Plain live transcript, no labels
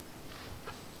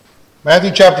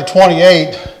Matthew chapter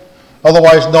 28,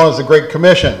 otherwise known as the Great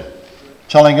Commission,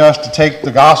 telling us to take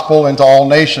the gospel into all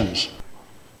nations.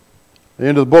 At the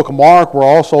end of the book of Mark, we're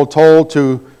also told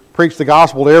to preach the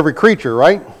gospel to every creature,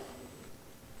 right?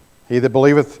 He that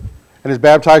believeth and is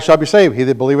baptized shall be saved. He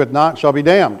that believeth not shall be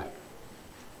damned.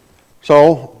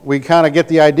 So we kind of get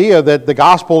the idea that the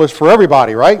gospel is for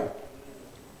everybody, right?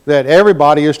 That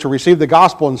everybody is to receive the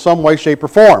gospel in some way, shape, or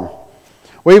form.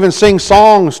 We even sing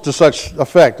songs to such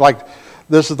effect, like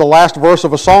this is the last verse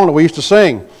of a song that we used to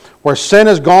sing. Where sin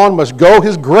is gone, must go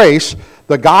his grace,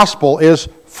 the gospel is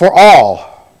for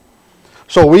all.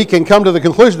 So we can come to the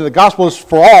conclusion that the gospel is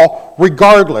for all,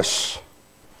 regardless.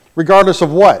 Regardless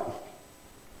of what?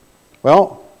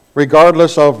 Well,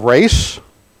 regardless of race.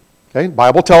 Okay, the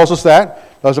Bible tells us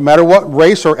that. Doesn't matter what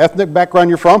race or ethnic background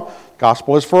you're from,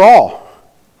 gospel is for all.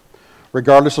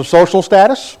 Regardless of social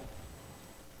status.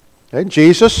 Okay,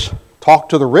 Jesus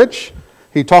talked to the rich.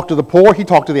 He talked to the poor. He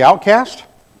talked to the outcast.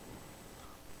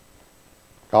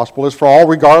 Gospel is for all,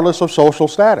 regardless of social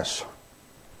status.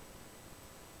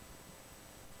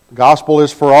 The gospel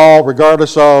is for all,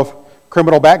 regardless of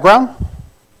criminal background.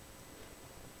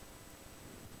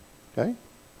 Okay,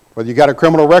 whether you got a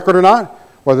criminal record or not,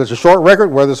 whether it's a short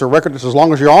record, whether it's a record that's as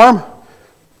long as your arm,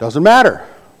 doesn't matter.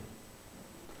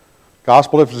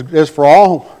 Gospel is for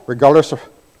all, regardless of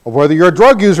whether you're a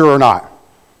drug user or not,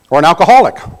 or an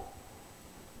alcoholic.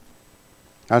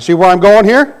 Now, see where I'm going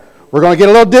here? We're going to get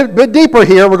a little bit deeper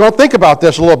here. We're going to think about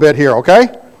this a little bit here, okay?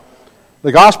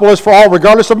 The gospel is for all,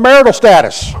 regardless of marital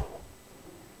status.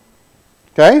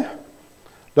 Okay?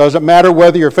 Doesn't matter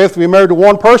whether you're faithfully married to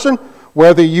one person,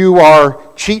 whether you are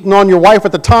cheating on your wife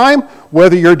at the time,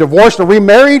 whether you're divorced or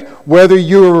remarried, whether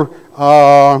you're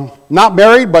not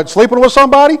married but sleeping with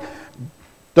somebody.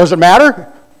 Doesn't matter.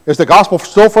 Is the gospel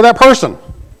still for that person?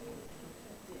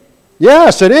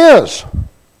 Yes, it is.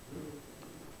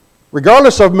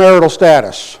 Regardless of marital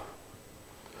status.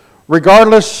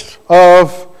 Regardless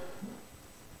of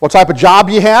what type of job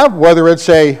you have, whether it's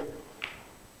a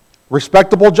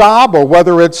respectable job or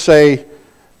whether it's a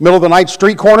middle-of-the-night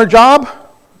street corner job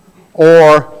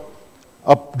or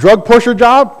a drug pusher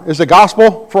job, is the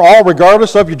gospel for all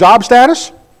regardless of your job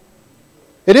status?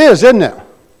 It is, isn't it?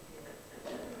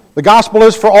 The gospel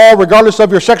is for all regardless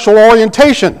of your sexual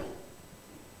orientation.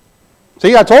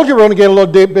 See, I told you we're going to get a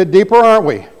little bit deeper, aren't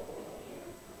we?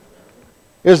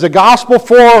 Is the gospel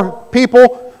for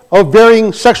people of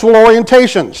varying sexual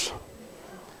orientations?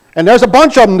 And there's a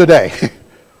bunch of them today.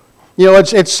 You know,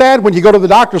 it's sad when you go to the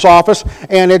doctor's office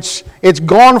and it's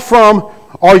gone from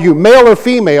are you male or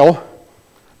female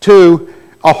to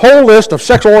a whole list of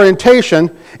sexual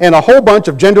orientation and a whole bunch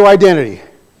of gender identity.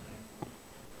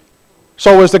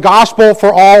 So is the gospel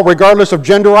for all regardless of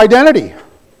gender identity?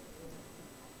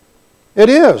 It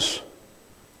is.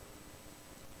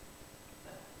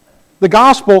 The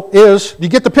gospel is, you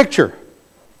get the picture.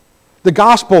 The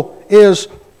gospel is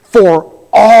for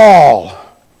all.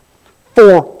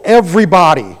 For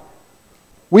everybody.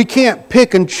 We can't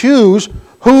pick and choose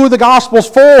who the gospel's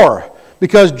for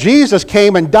because Jesus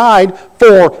came and died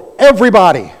for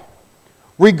everybody.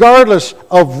 Regardless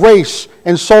of race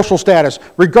and social status,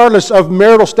 regardless of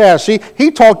marital status. See, he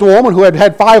talked to a woman who had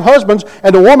had 5 husbands,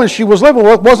 and the woman she was living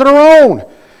with wasn't her own.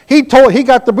 We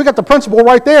got the principle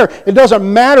right there. It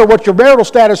doesn't matter what your marital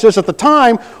status is at the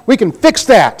time, we can fix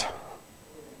that.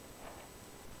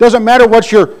 Doesn't matter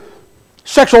what your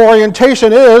sexual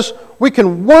orientation is, we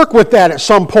can work with that at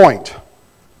some point.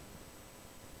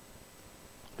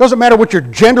 Doesn't matter what your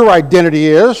gender identity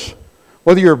is.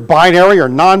 Whether you're binary or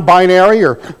non-binary,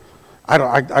 or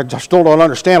I just still don't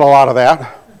understand a lot of that.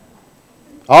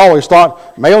 I always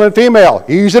thought male and female,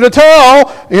 easy to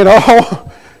tell, you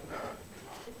know.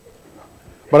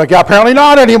 But apparently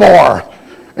not anymore,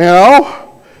 you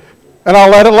know. And I'll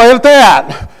let it lay at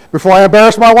that before I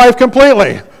embarrass my wife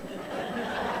completely.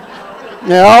 You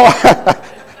know.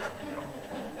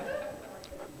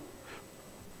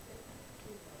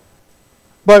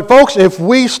 But folks, if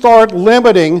we start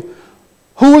limiting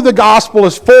who the gospel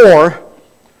is for,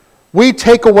 we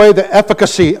take away the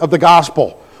efficacy of the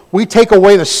gospel. We take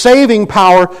away the saving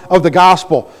power of the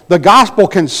gospel. The gospel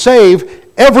can save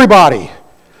everybody.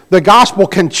 The gospel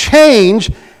can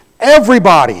change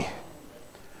everybody.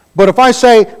 But if I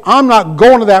say, I'm not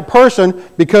going to that person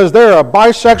because they're a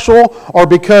bisexual or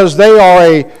because they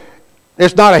are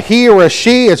it's not a he or a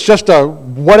she, it's just a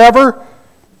whatever,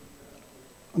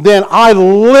 then I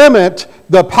limit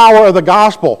the power of the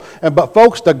gospel. But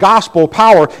folks, the gospel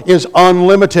power is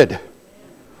unlimited.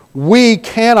 We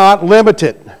cannot limit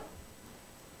it.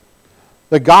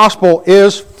 The gospel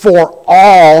is for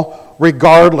all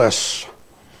regardless.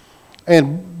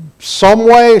 And some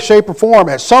way, shape, or form,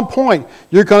 at some point,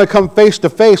 you're going to come face to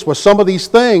face with some of these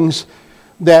things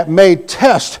that may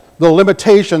test the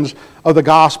limitations of the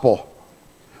gospel.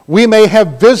 We may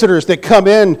have visitors that come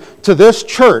in to this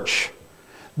church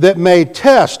that may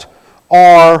test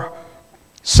our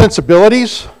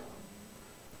sensibilities,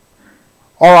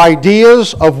 our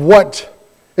ideas of what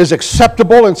is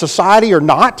acceptable in society or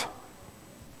not.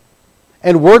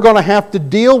 And we're going to have to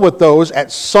deal with those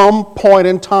at some point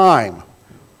in time.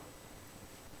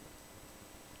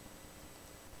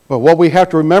 But what we have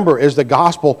to remember is the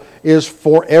gospel is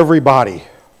for everybody.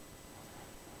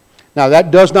 Now,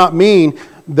 that does not mean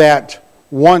that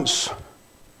once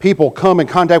people come in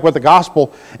contact with the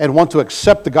gospel and want to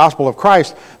accept the gospel of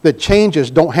Christ, that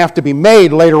changes don't have to be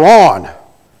made later on.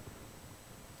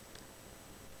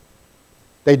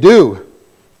 They do.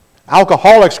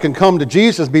 Alcoholics can come to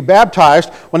Jesus, be baptized.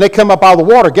 When they come up out of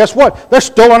the water, guess what? They're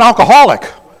still an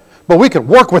alcoholic. But we can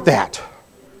work with that.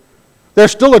 They're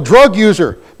still a drug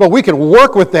user, but we can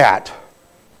work with that.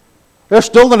 They're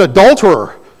still an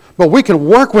adulterer, but we can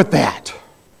work with that.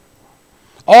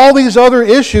 All these other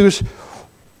issues,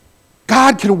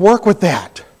 God can work with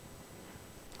that.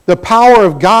 The power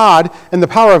of God and the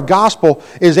power of gospel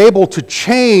is able to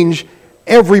change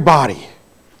everybody,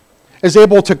 is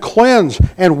able to cleanse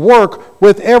and work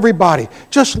with everybody.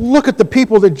 Just look at the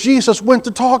people that Jesus went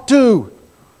to talk to.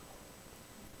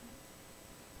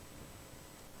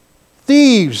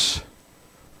 Thieves,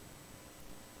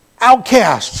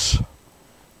 outcasts,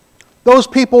 those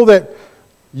people that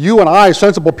you and I,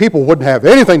 sensible people, wouldn't have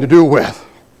anything to do with.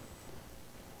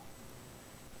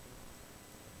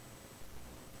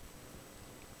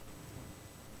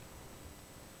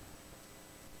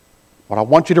 But I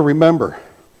want you to remember,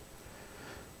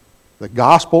 the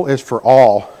gospel is for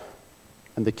all,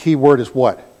 and the key word is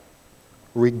what?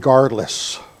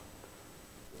 Regardless.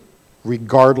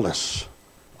 Regardless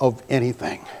of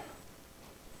anything.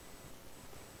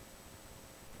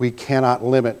 We cannot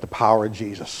limit the power of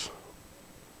Jesus.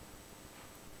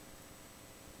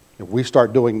 If we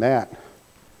start doing that,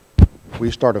 we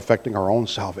start affecting our own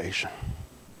salvation.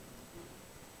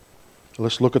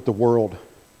 Let's look at the world.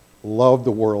 Love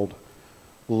the world.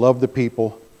 Love the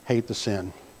people. Hate the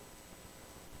sin.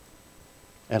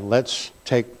 And let's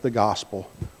take the gospel.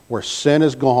 Where sin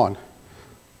is gone,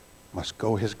 must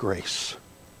go His grace.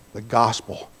 The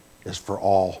gospel is for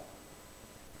all,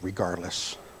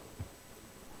 regardless.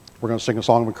 We're going to sing a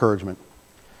song of encouragement.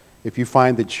 If you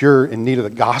find that you're in need of the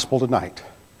gospel tonight,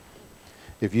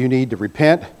 if you need to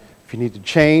repent, if you need to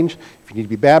change, if you need to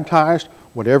be baptized,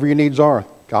 whatever your needs are,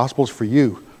 gospel's for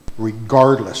you,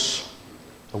 regardless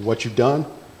of what you've done,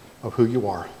 of who you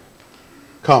are.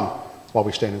 Come while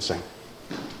we stand and sing.